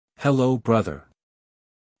Hello brother.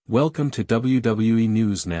 Welcome to WWE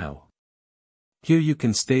News Now. Here you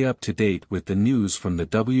can stay up to date with the news from the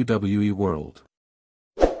WWE world.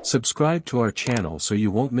 Subscribe to our channel so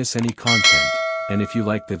you won't miss any content, and if you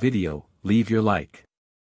like the video, leave your like.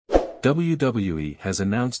 WWE has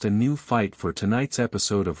announced a new fight for tonight's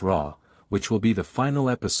episode of Raw, which will be the final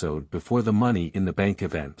episode before the Money in the Bank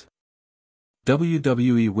event.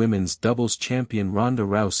 WWE Women's Doubles Champion Ronda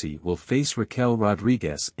Rousey will face Raquel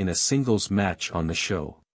Rodriguez in a singles match on the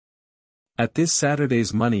show. At this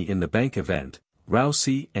Saturday's Money in the Bank event,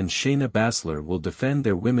 Rousey and Shayna Baszler will defend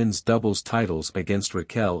their women's doubles titles against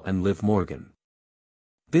Raquel and Liv Morgan.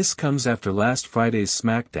 This comes after last Friday's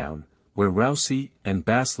SmackDown, where Rousey and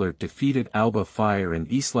Baszler defeated Alba, Fyre and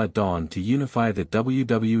Isla to unify the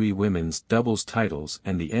WWE Women's Doubles titles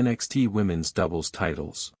and the NXT Women's Doubles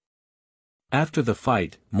titles. After the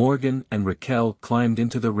fight, Morgan and Raquel climbed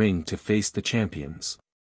into the ring to face the champions.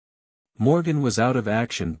 Morgan was out of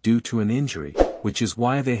action due to an injury, which is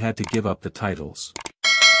why they had to give up the titles.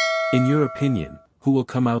 In your opinion, who will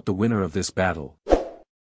come out the winner of this battle?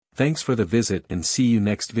 Thanks for the visit and see you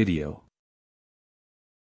next video.